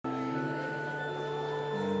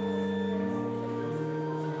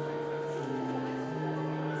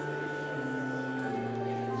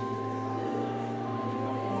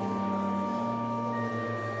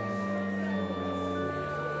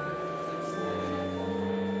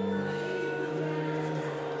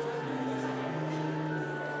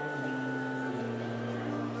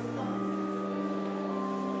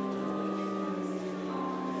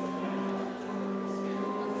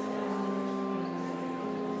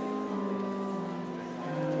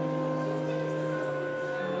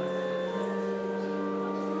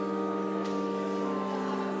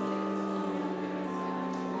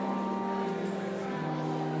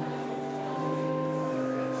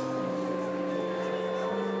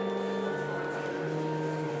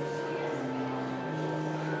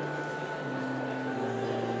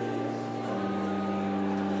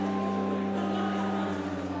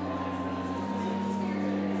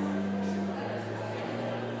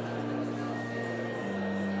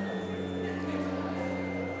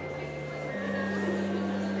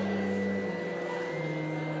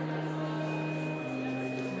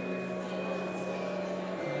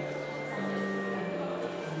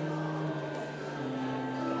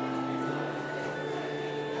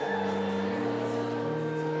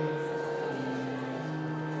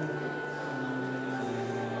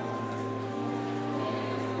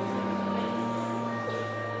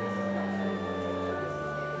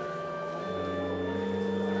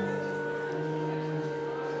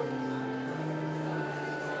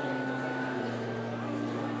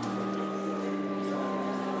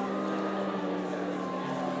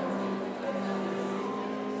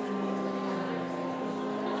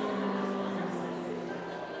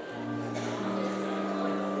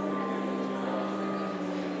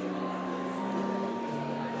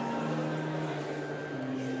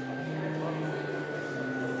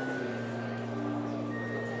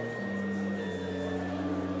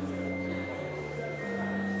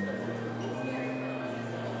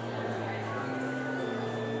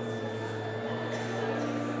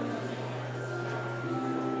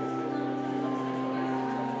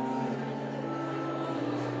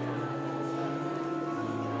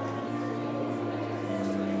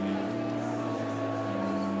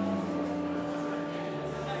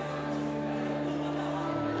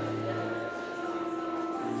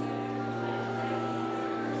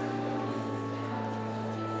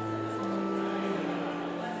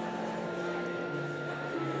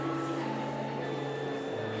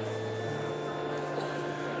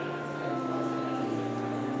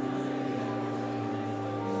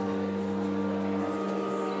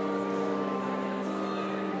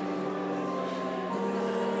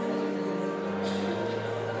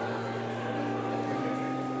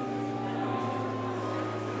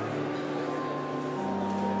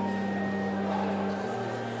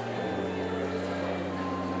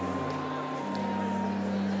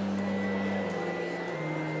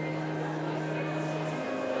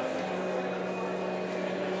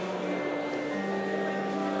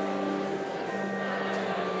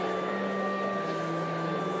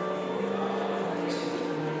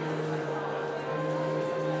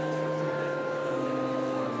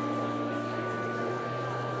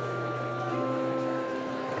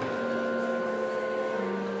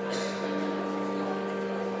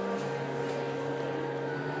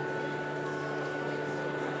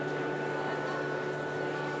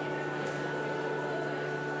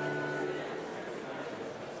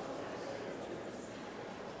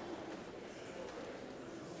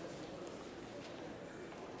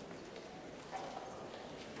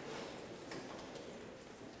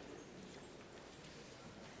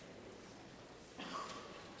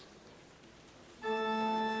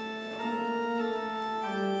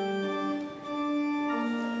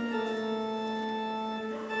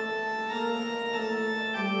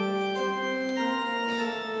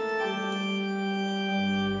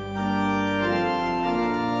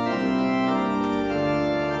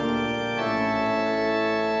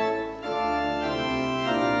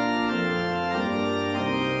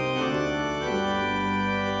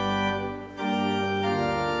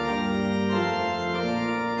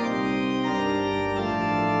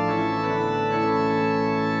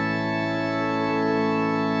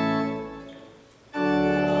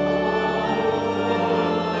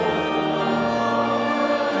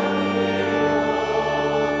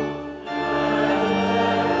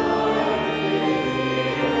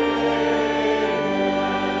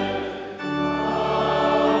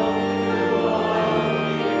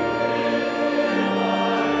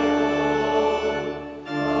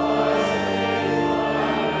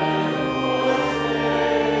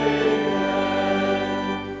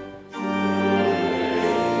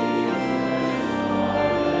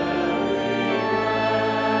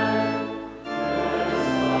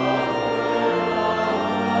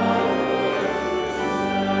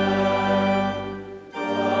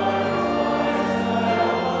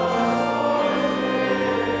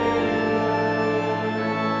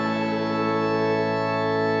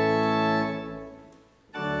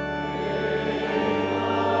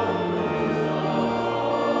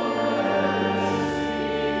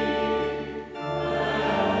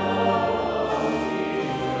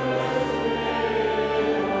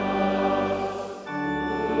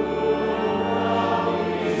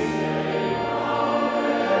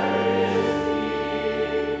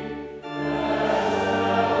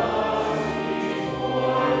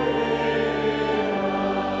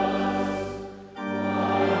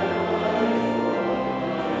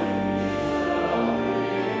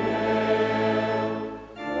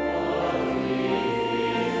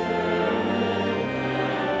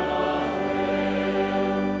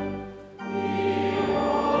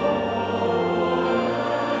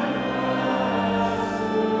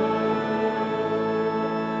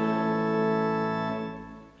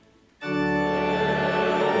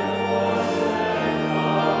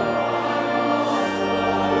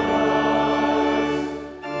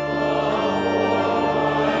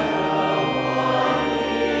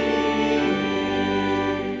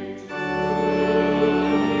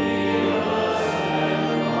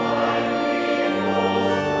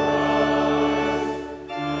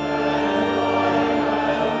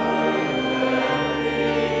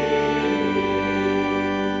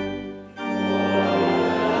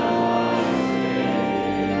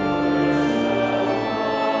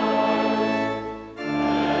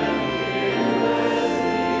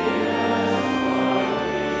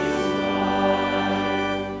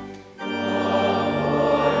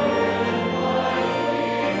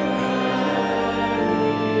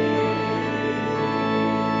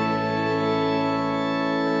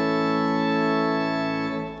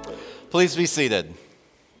Please be seated.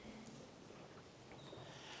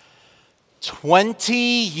 20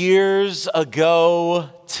 years ago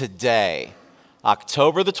today,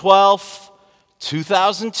 October the 12th,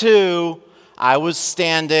 2002, I was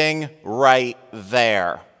standing right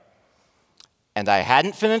there. And I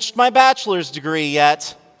hadn't finished my bachelor's degree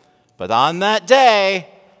yet, but on that day,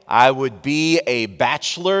 I would be a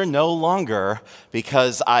bachelor no longer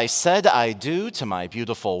because I said I do to my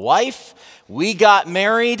beautiful wife. We got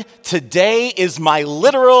married. Today is my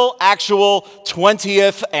literal, actual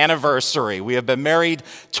 20th anniversary. We have been married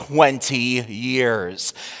 20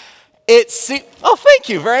 years. Oh, thank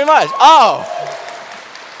you very much. Oh.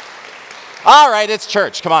 All right, it's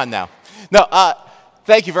church. Come on now. No,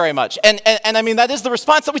 thank you very much. And I mean, that is the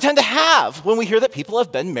response that we tend to have when we hear that people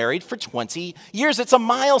have been married for 20 years. It's a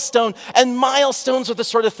milestone, and milestones are the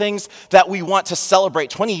sort of things that we want to celebrate.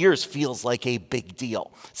 20 years feels like a big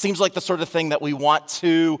deal. Seems like the sort of thing that we want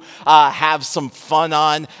to have some fun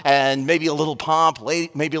on, and maybe a little pomp,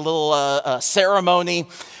 maybe a little ceremony.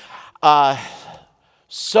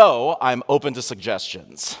 So I'm open to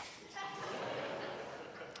suggestions.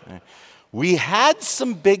 We had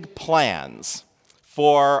some big plans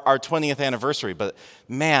for our 20th anniversary, but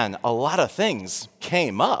man, a lot of things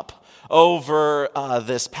came up over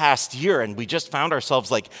this past year, and we just found ourselves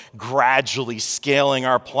like gradually scaling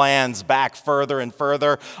our plans back further and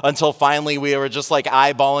further until finally we were just like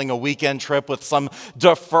eyeballing a weekend trip with some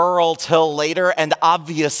deferral till later. And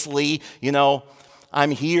obviously,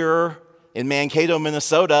 I'm here in Mankato,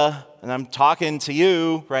 Minnesota, and I'm talking to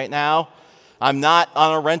you right now. I'm not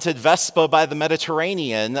on a rented Vespa by the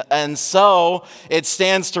Mediterranean, and so it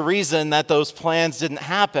stands to reason that those plans didn't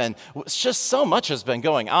happen. It's just so much has been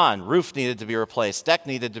going on. Roof needed to be replaced, deck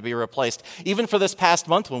needed to be replaced. Even for this past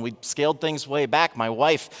month when we scaled things way back, my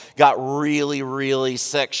wife got really, really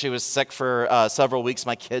sick. She was sick for several weeks.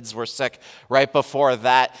 My kids were sick right before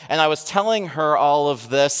that, and I was telling her all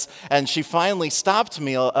of this, and she finally stopped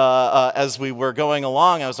me as we were going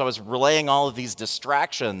along. I was relaying all of these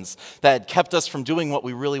distractions that had kept us from doing what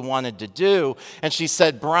we really wanted to do. And she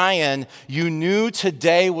said, "Brian, you knew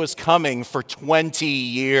today was coming for 20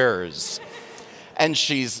 years. And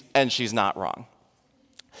she's not wrong.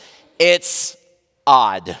 It's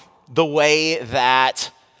odd the way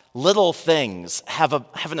that little things have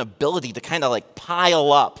an ability to kind of like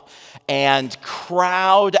pile up and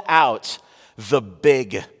crowd out the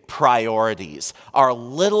big priorities. Our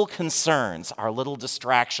little concerns, our little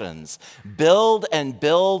distractions build and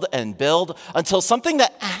build and build until something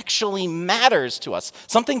that actually matters to us,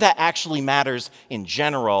 something that actually matters in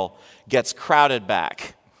general, gets crowded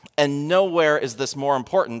back. And nowhere is this more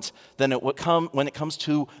important than when it comes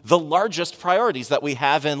to the largest priorities that we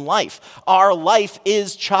have in life. Our life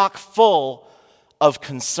is chock full of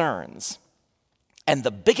concerns. And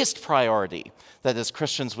the biggest priority that as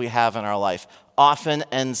Christians we have in our life often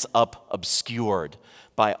ends up obscured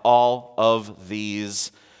by all of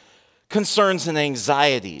these concerns and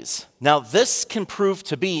anxieties. Now, this can prove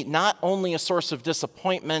to be not only a source of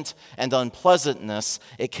disappointment and unpleasantness,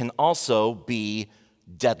 it can also be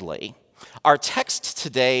deadly. Our text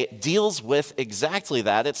today deals with exactly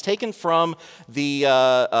that. It's taken from the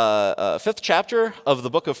 5th chapter of the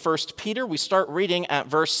book of 1 Peter. We start reading at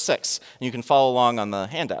verse 6, and you can follow along on the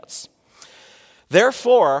handouts.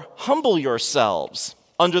 Therefore, humble yourselves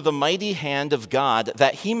under the mighty hand of God,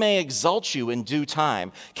 that he may exalt you in due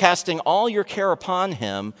time, casting all your care upon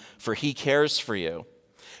him, for he cares for you.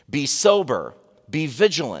 Be sober, be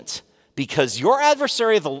vigilant, because your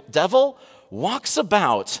adversary, the devil, walks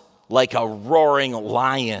about like a roaring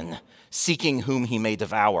lion, seeking whom he may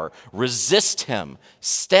devour. Resist him,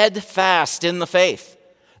 steadfast in the faith,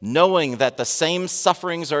 knowing that the same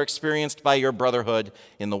sufferings are experienced by your brotherhood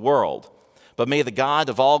in the world. But may the God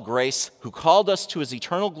of all grace, who called us to his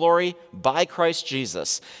eternal glory by Christ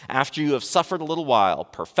Jesus, after you have suffered a little while,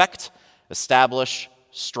 perfect, establish,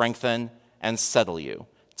 strengthen, and settle you.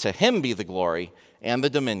 To him be the glory and the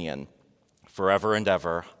dominion forever and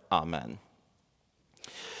ever. Amen.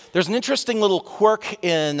 There's an interesting little quirk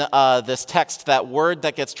in this text. That word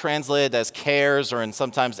that gets translated as cares or in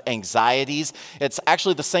sometimes anxieties, it's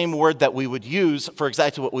actually the same word that we would use for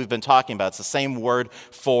exactly what we've been talking about. It's the same word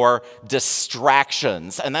for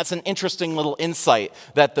distractions. And that's an interesting little insight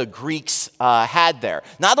that the Greeks had there.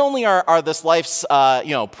 Not only are this life's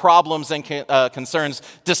problems and concerns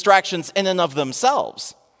distractions in and of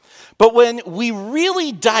themselves, but when we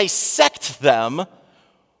really dissect them,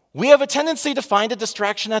 we have a tendency to find a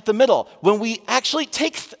distraction at the middle. When we actually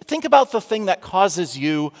think about the thing that causes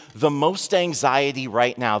you the most anxiety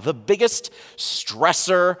right now, the biggest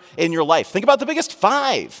stressor in your life. Think about the biggest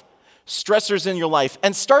 5 stressors in your life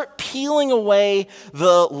and start peeling away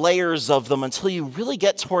the layers of them until you really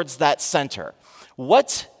get towards that center.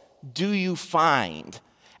 What do you find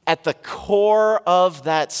at the core of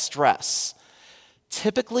that stress?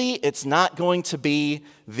 Typically, it's not going to be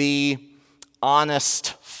the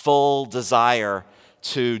honest, full desire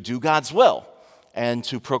to do God's will and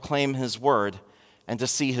to proclaim His word and to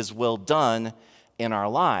see His will done in our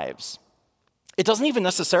lives. It doesn't even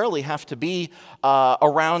necessarily have to be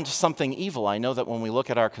around something evil. I know that when we look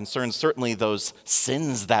at our concerns, certainly those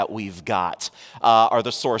sins that we've got are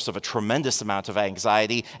the source of a tremendous amount of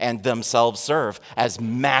anxiety and themselves serve as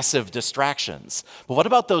massive distractions. But what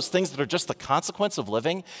about those things that are just the consequence of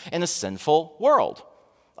living in a sinful world?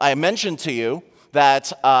 I mentioned to you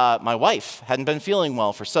that my wife hadn't been feeling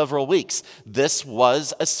well for several weeks. This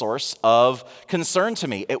was a source of concern to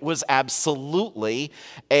me. It was absolutely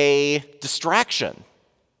a distraction.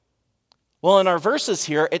 Well, in our verses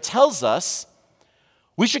here, it tells us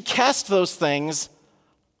we should cast those things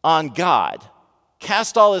on God.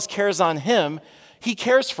 Cast all His cares on Him. He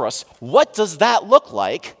cares for us. What does that look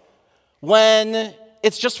like when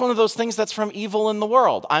it's just one of those things that's from evil in the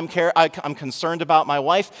world? I'm concerned about my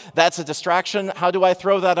wife. That's a distraction. How do I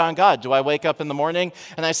throw that on God? Do I wake up in the morning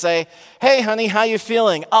and I say, hey, honey, how you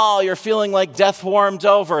feeling? Oh, you're feeling like death warmed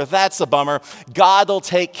over. That's a bummer. God will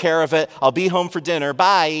take care of it. I'll be home for dinner.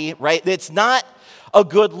 Bye. Right? It's not a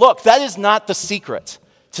good look. That is not the secret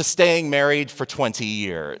to staying married for 20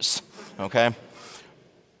 years. Okay?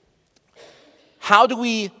 How do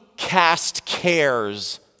we cast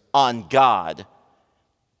cares on God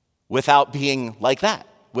without being like that,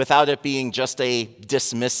 without it being just a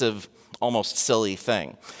dismissive, almost silly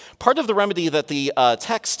thing? Part of the remedy that the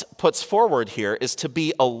text puts forward here is to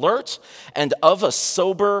be alert and of a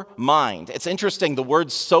sober mind. It's interesting, the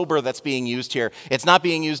word sober that's being used here, it's not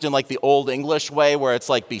being used in like the old English way where it's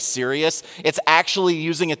like be serious. It's actually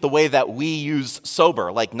using it the way that we use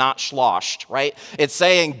sober, like not sloshed, right? It's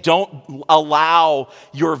saying don't allow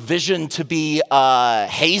your vision to be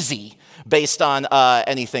hazy based on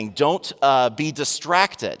anything. Don't be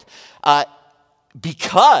distracted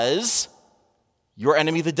because your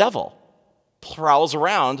enemy, the devil, prowls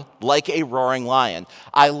around like a roaring lion.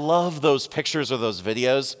 I love those pictures or those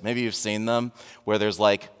videos. Maybe you've seen them where there's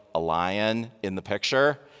like a lion in the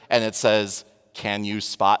picture and it says, "Can you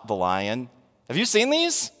spot the lion?" Have you seen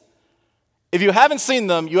these? If you haven't seen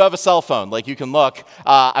them, you have a cell phone. Like you can look.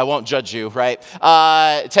 I won't judge you, right?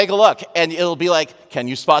 Take a look, and it'll be like, "Can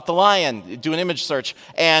you spot the lion?" Do an image search,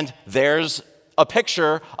 and there's a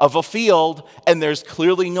picture of a field, and there's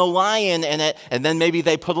clearly no lion in it, and then maybe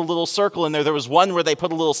they put a little circle in there. There was one where they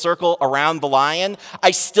put a little circle around the lion.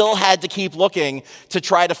 I still had to keep looking to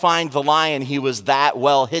try to find the lion. He was that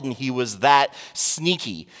well hidden. He was that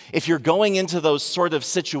sneaky. If you're going into those sort of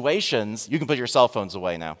situations, you can put your cell phones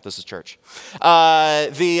away now. This is church.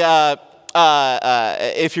 If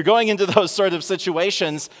you're going into those sort of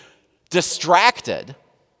situations distracted,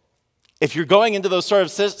 if you're going into those sort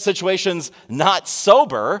of situations not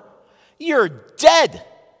sober, you're dead.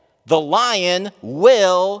 The lion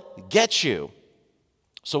will get you.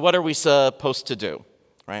 So what are we supposed to do,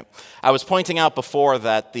 right? I was pointing out before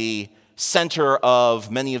that the center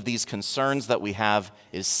of many of these concerns that we have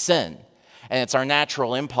is sin. And it's our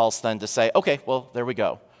natural impulse then to say, okay, well, there we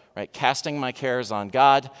go. Right? Casting my cares on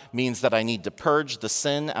God means that I need to purge the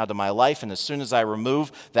sin out of my life, and as soon as I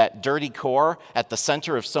remove that dirty core at the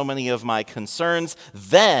center of so many of my concerns,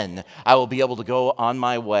 then I will be able to go on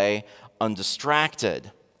my way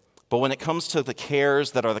undistracted. But when it comes to the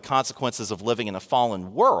cares that are the consequences of living in a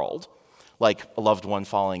fallen world, like a loved one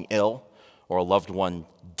falling ill or a loved one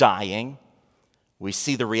dying, we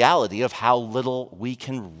see the reality of how little we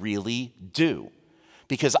can really do.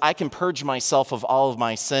 Because I can purge myself of all of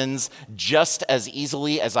my sins just as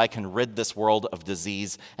easily as I can rid this world of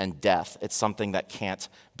disease and death. It's something that can't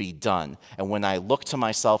be done. And when I look to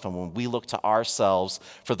myself and when we look to ourselves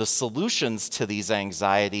for the solutions to these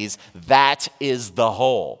anxieties, that is the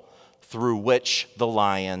hole through which the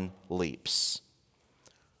lion leaps.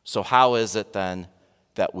 So how is it then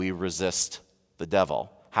that we resist the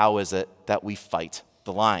devil? How is it that we fight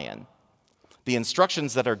the lion? The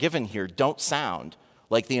instructions that are given here don't sound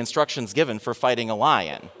like the instructions given for fighting a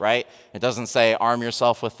lion, right? It doesn't say arm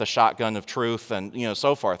yourself with the shotgun of truth and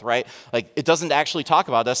so forth, right? Like it doesn't actually talk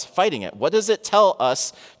about us fighting it. What does it tell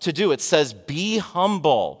us to do? It says be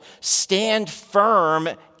humble, stand firm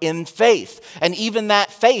in faith. And even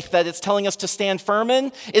that faith that it's telling us to stand firm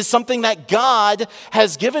in is something that God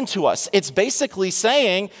has given to us. It's basically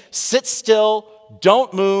saying sit still,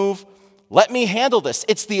 don't move, Let me handle this.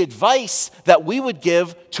 It's the advice that we would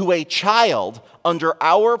give to a child under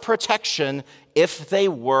our protection if they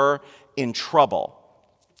were in trouble.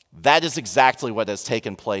 That is exactly what has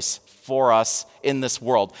taken place for us in this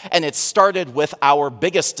world. And it started with our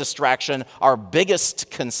biggest distraction, our biggest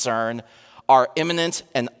concern, our imminent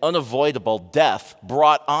and unavoidable death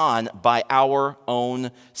brought on by our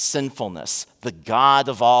own sinfulness. The God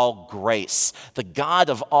of all grace, the God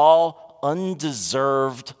of all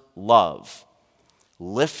undeserved love,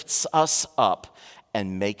 lifts us up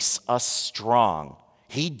and makes us strong.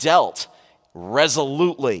 He dealt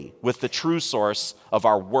resolutely with the true source of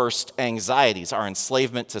our worst anxieties, our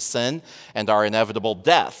enslavement to sin and our inevitable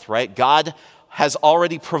death, right? God has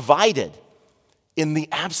already provided in the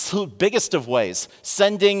absolute biggest of ways,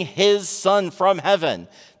 sending his Son from heaven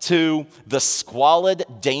to the squalid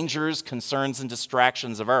dangers, concerns, and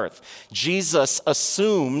distractions of earth. Jesus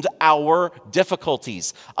assumed our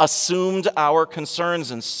difficulties, assumed our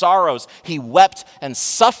concerns and sorrows. He wept and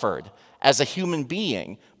suffered as a human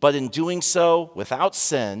being, but in doing so without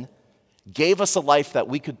sin, gave us a life that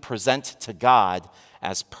we could present to God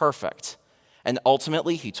as perfect. And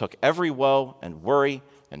ultimately, he took every woe and worry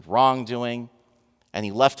and wrongdoing, and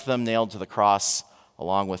he left them nailed to the cross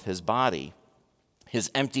along with his body. His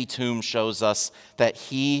empty tomb shows us that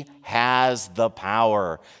he has the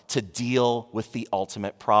power to deal with the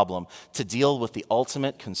ultimate problem, to deal with the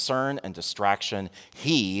ultimate concern and distraction.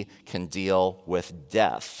 He can deal with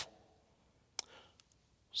death.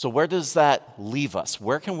 So where does that leave us?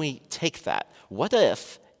 Where can we take that? What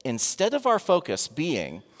if, instead of our focus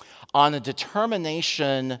being on a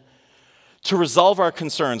determination to resolve our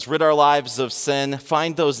concerns, rid our lives of sin,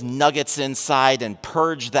 find those nuggets inside and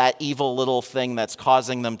purge that evil little thing that's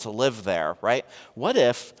causing them to live there, right? What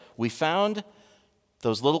if we found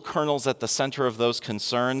those little kernels at the center of those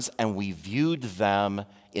concerns and we viewed them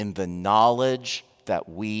in the knowledge that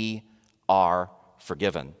we are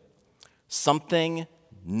forgiven? Something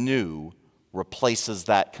new replaces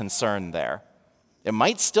that concern there. It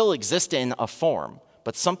might still exist in a form,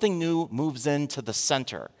 but something new moves into the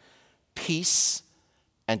center. Peace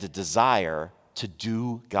and a desire to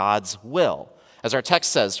do God's will. As our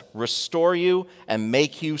text says, restore you and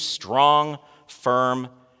make you strong, firm,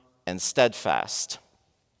 and steadfast.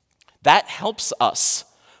 That helps us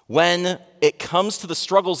when it comes to the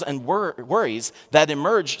struggles and worries that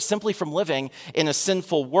emerge simply from living in a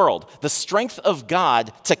sinful world. The strength of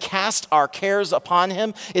God to cast our cares upon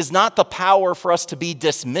him is not the power for us to be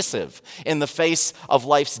dismissive in the face of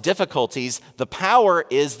life's difficulties. The power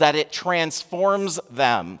is that it transforms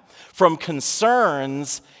them from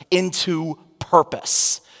concerns into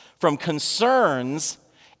purpose, from concerns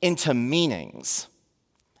into meanings.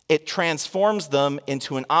 It transforms them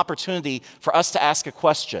into an opportunity for us to ask a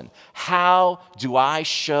question. How do I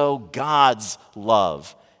show God's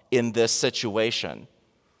love in this situation?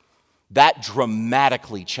 That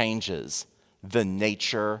dramatically changes the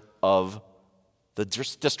nature of the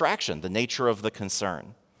distraction, the nature of the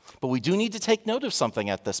concern. But we do need to take note of something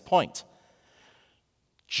at this point.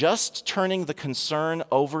 Just turning the concern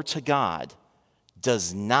over to God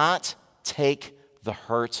does not take the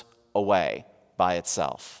hurt away by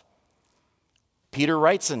itself. Peter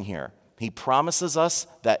writes in here, he promises us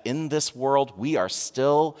that in this world we are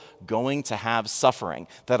still going to have suffering,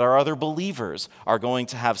 that our other believers are going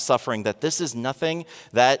to have suffering, that this is nothing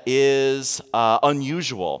that is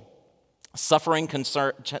unusual. Suffering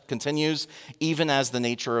continues even as the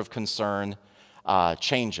nature of concern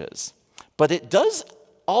changes. But it does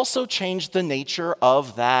also change the nature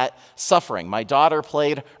of that suffering. My daughter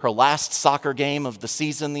played her last soccer game of the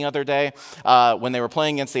season the other day when they were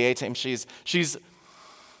playing against the A team. She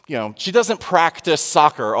doesn't practice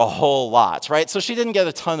soccer a whole lot, right? So she didn't get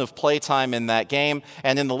a ton of playtime in that game,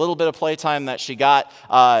 and in the little bit of playtime that she got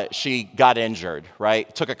injured,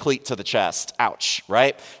 right? Took a cleat to the chest. Ouch,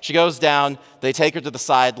 right? She goes down. They take her to the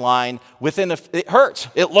sideline. It hurt.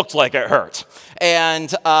 It looked like it hurt.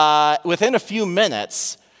 And within a few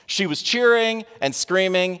minutes, she was cheering and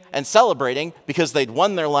screaming and celebrating because they'd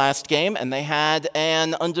won their last game and they had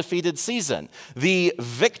an undefeated season. The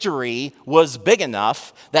victory was big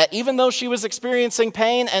enough that even though she was experiencing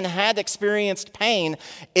pain and had experienced pain,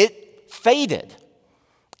 it faded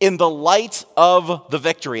in the light of the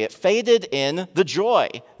victory. It faded in the joy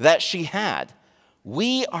that she had.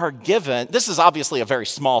 We are given, this is obviously a very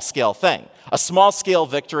small scale thing, a small scale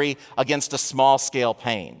victory against a small scale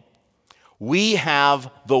pain. We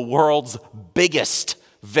have the world's biggest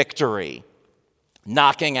victory,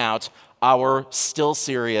 knocking out our still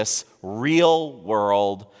serious real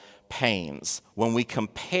world pains. When we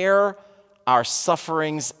compare our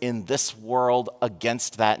sufferings in this world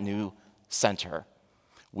against that new center.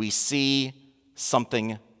 We see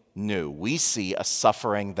something new. We see a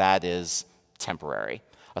suffering that is temporary,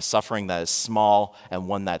 a suffering that is small and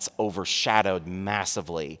one that's overshadowed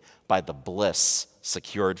massively by the bliss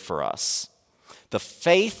secured for us. The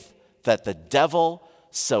faith that the devil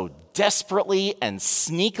so desperately and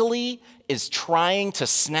sneakily is trying to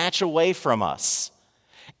snatch away from us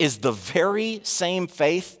is the very same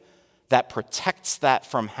faith that protects that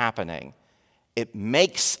from happening. It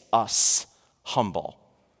makes us humble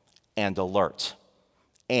and alert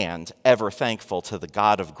and ever thankful to the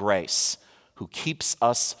God of grace who keeps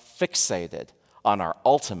us fixated on our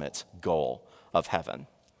ultimate goal of heaven.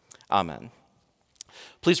 Amen.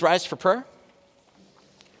 Please rise for prayer.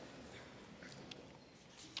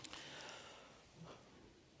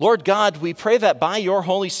 Lord God, we pray that by your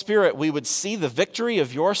Holy Spirit we would see the victory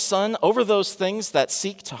of your Son over those things that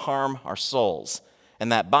seek to harm our souls,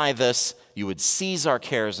 and that by this you would seize our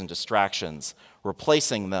cares and distractions,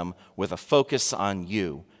 replacing them with a focus on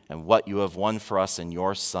you and what you have won for us in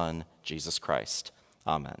your Son, Jesus Christ.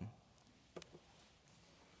 Amen.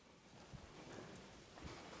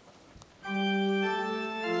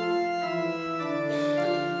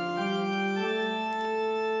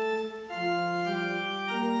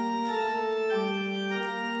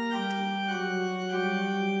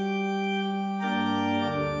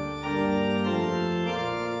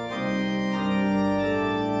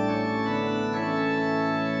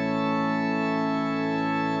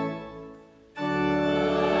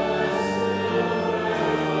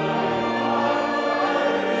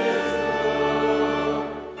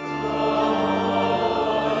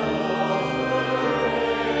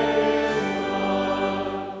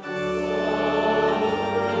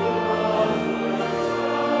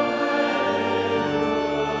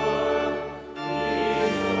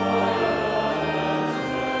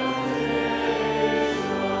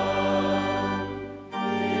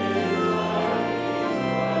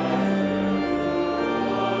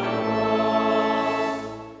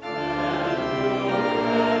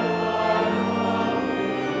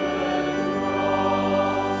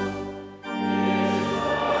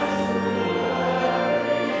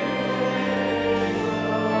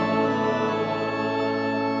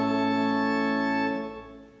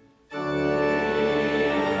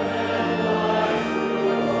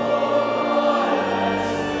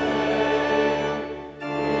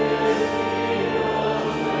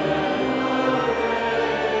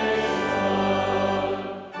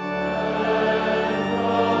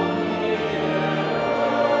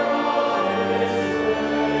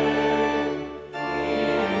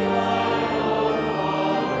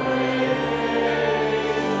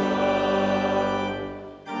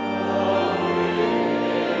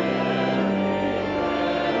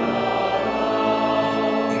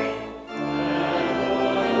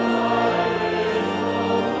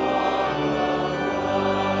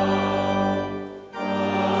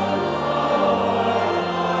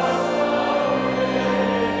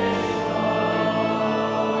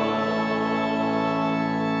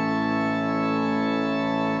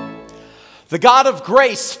 The God of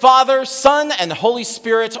grace, Father, Son, and Holy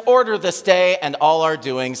Spirit, order this day and all our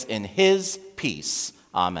doings in his peace.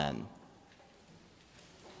 Amen.